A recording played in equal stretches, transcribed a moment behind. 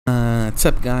What's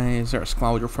up guys, here's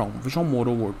Claudio from Visual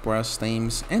Model WordPress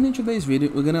themes, and in today's video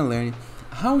we're gonna learn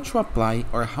how to apply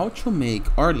or how to make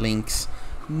our links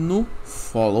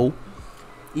NoFollow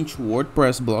into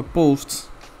WordPress blog posts,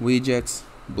 widgets,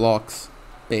 blocks,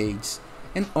 pages,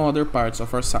 and other parts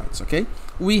of our sites. Okay,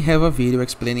 we have a video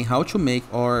explaining how to make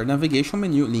our navigation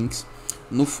menu links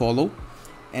NoFollow,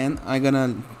 and I'm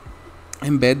gonna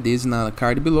embed this in a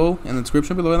card below and a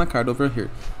description below and a card over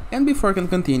here. And before I can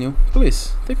continue,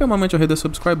 please take a moment to hit the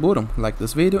subscribe button, like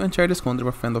this video, and share this content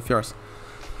with a friend of yours.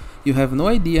 You have no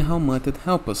idea how much it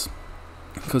helps us,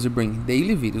 because we bring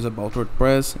daily videos about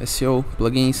WordPress, SEO,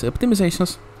 plugins,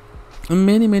 optimizations, and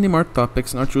many more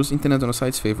topics in our choose internet on our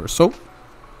site's favor. So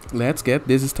let's get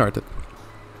this started.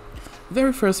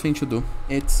 Very first thing to do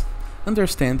is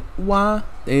understand what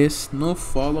is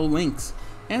NoFollow links.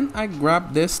 And I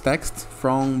grabbed this text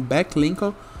from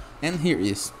Backlinko, and here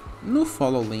is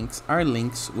NoFollow links are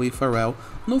links with a rel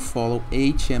NoFollow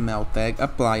HTML tag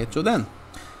applied to them.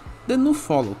 The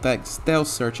NoFollow tags tell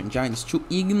search engines to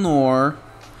ignore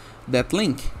that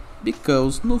link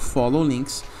because NoFollow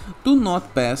links do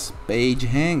not pass page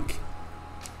rank.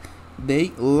 They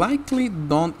likely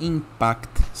don't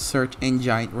impact search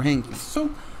engine rankings. So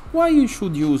why you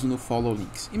should use NoFollow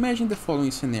links? Imagine the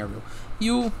following scenario.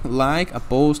 You like a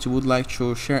post, you would like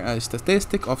to share a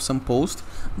statistic of some post,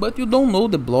 but you don't know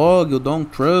the blog, you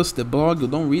don't trust the blog, you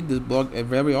don't read this blog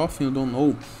very often, you don't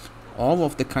know all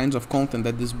of the kinds of content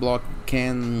that this blog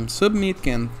can submit,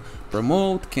 can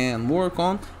promote, can work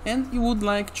on, and you would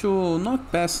like to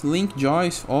not pass link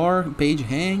choice or page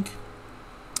rank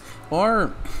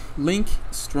or link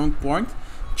strong point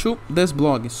to this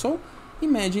blog. So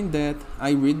imagine that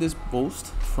I read this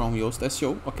post from Yoast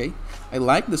SEO. Okay, I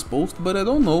like this post, but I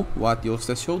don't know what Yoast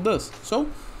SEO does. So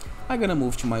I'm gonna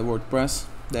move to my WordPress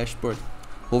dashboard,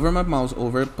 hover my mouse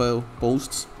over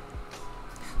posts,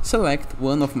 select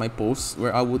one of my posts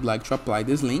where I would like to apply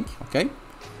this link. Okay,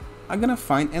 I'm gonna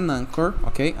find an anchor,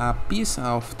 okay, a piece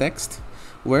of text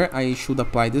where I should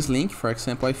apply this link. For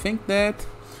example, I think that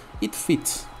it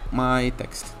fits my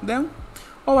text. Then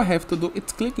all I have to do is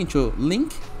click into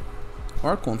link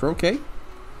or Ctrl K,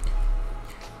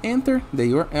 enter the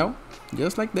URL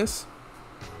just like this.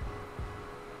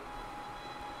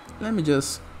 Let me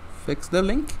just fix the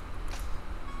link.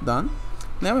 Done.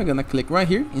 Now I'm gonna click right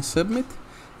here in submit,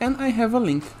 and I have a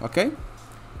link. Okay,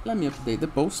 let me update the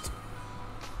post.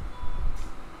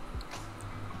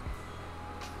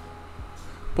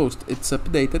 Post, it's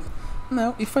updated.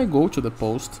 Now if I go to the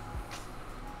post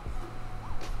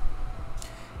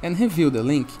and review the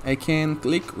link, I can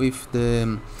click with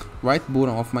the right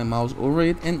button of my mouse over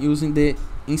it and using the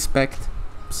inspect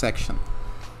section,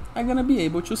 I'm gonna be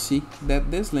able to see that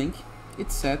this link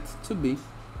is set to be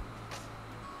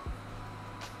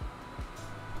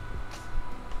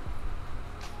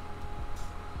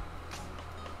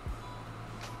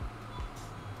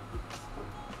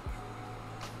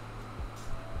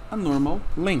a normal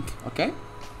link. Okay,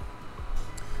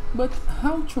 but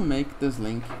how to make this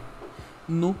link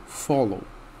NoFollow?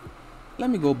 Let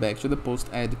me go back to the post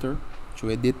editor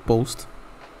to edit post.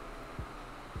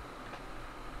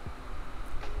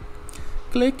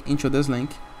 Click into this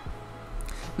link.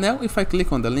 Now if I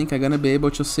click on the link, I'm gonna be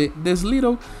able to see this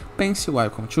little pencil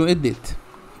icon to edit.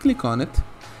 Click on it.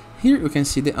 Here you can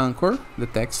see the anchor, the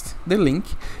text, the link,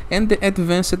 and the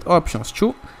advanced options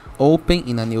to open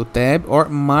in a new tab or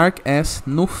mark as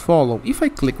NoFollow. If I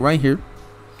click right here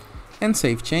and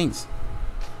save change,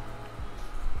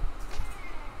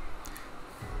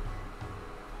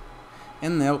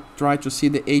 and now try to see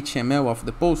the HTML of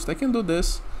the post, I can do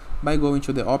this by going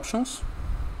to the options,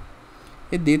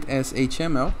 edit as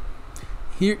HTML.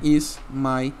 Here is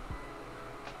my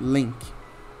link.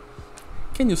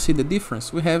 Can you see the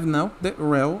difference? We have now the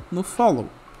rel NoFollow,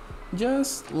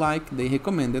 just like they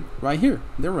recommended right here,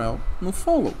 the rel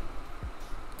NoFollow.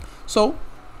 So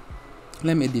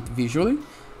let me edit visually.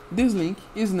 This link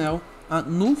is now a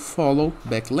NoFollow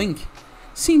backlink.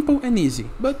 Simple and easy,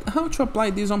 but how to apply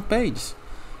this on pages?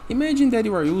 Imagine that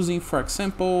you are using, for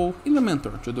example,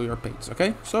 Elementor to do your pages.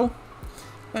 Okay, so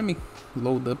let me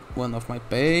load up one of my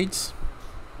pages.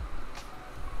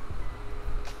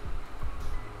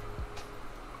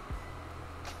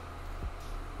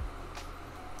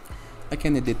 I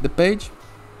can edit the page.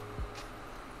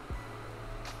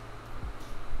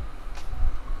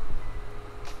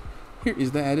 Here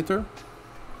is the editor.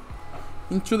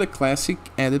 Into the classic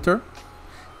editor,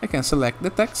 I can select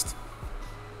the text,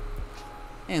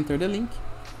 enter the link,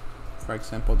 for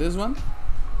example this one,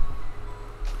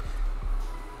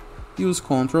 use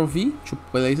Ctrl V to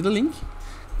place the link,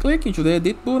 click into the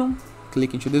edit button,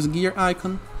 click into this gear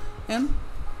icon, and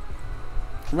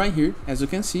Right here, as you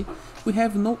can see, we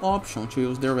have no option to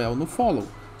use the rel NoFollow.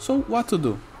 So what to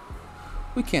do?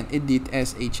 We can edit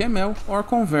as HTML or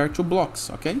convert to blocks,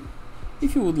 okay?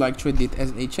 If you would like to edit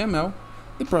as HTML,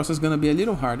 the process is gonna be a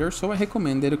little harder, so I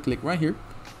recommend that you click right here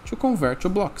to convert to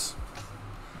blocks.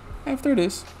 After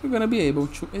this, you're gonna be able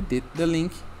to edit the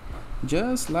link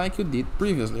just like you did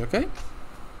previously, okay?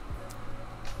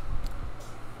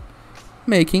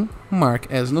 Making mark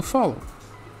as NoFollow.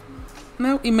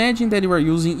 Now imagine that you are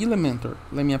using Elementor.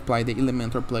 Let me apply the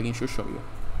Elementor plugin to show you.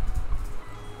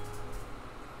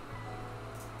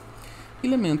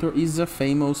 Elementor is a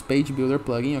famous page builder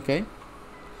plugin, okay?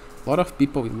 A lot of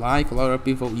people like, a lot of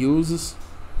people uses.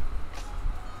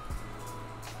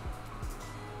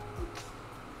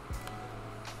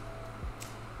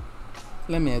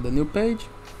 Let me add a new page.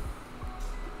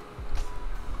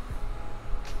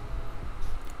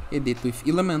 Edit with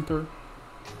Elementor.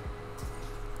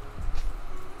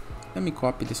 Let me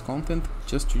copy this content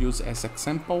just to use as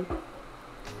example.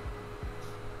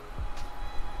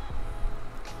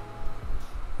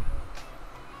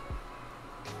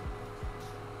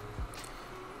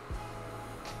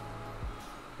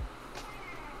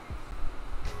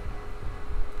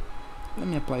 Let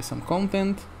me apply some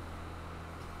content.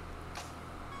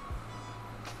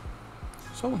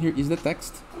 So here is the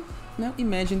text. Now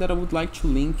imagine that I would like to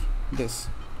link this.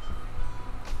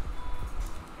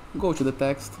 Go to the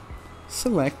text,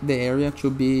 select the area to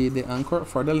be the anchor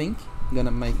for the link.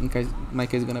 In my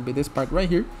case gonna be this part right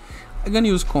here. I'm gonna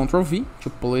use Ctrl V to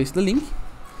place the link,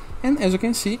 and as you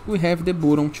can see, we have the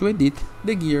button to edit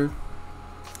the gear,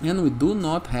 and we do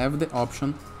not have the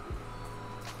option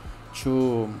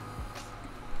to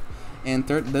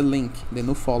enter the link, the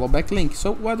NoFollow backlink.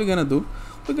 So what we're gonna do,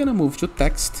 we're gonna move to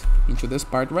text into this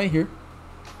part right here,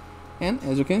 and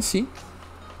as you can see,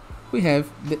 we have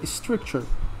the structure,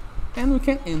 and we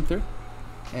can enter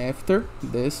after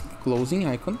this closing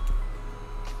icon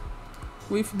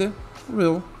with the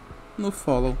rel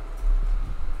NoFollow.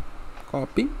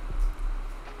 Copy,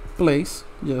 place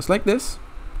just like this,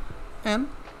 and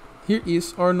here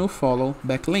is our NoFollow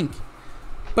backlink.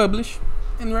 Publish,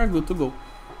 and we are good to go.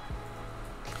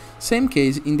 Same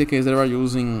case in the case that we are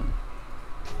using,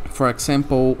 for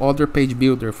example, other page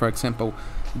builder, for example,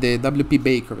 the WP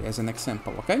Bakery as an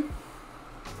example, okay?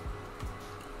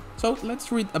 So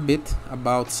let's read a bit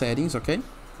about settings, okay?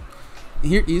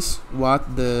 Here is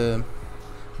what the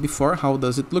before, how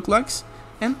does it look like,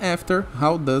 and after,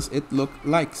 how does it look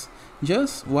like.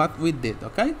 Just what we did,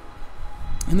 okay?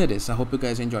 And it is. I hope you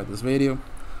guys enjoyed this video.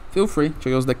 Feel free to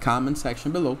use the comment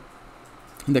section below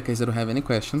in the case that you have any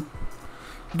question.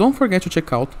 Don't forget to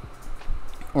check out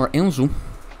our Enzo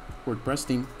WordPress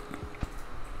theme,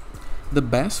 the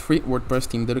best free WordPress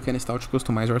theme that you can install to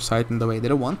customize your site in the way that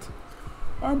you want.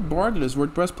 Our borderless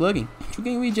WordPress plugin to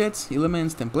gain widgets,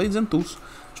 elements, templates, and tools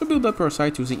to build up your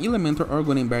site using Elementor or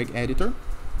Gutenberg editor.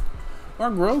 Our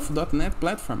growth.net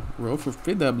platform, growth with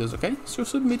 3 Ws, okay? So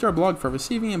submit your blog for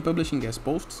receiving and publishing guest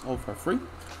posts all for free.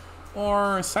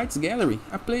 Or Sites Gallery,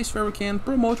 a place where we can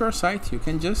promote your site. You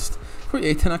can just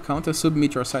create an account and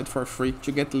submit your site for free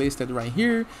to get listed right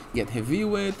here, get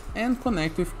reviewed, and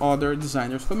connect with other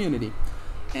designers community.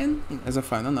 And as a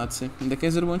final note, in the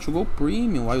case that you want to go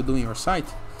premium while doing your site,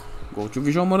 go to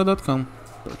visualmodo.com,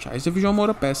 purchase the Visual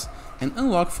Modo Pass, and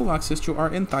unlock full access to our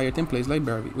entire templates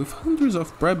library with hundreds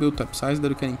of pre-built websites that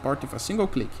you can import with a single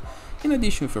click. In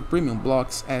addition with your premium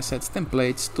blocks, assets,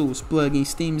 templates, tools,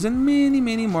 plugins, themes, and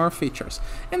many more features.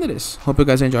 And it is. Hope you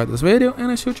guys enjoyed this video,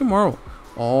 and I see you tomorrow.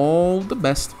 All the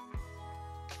best.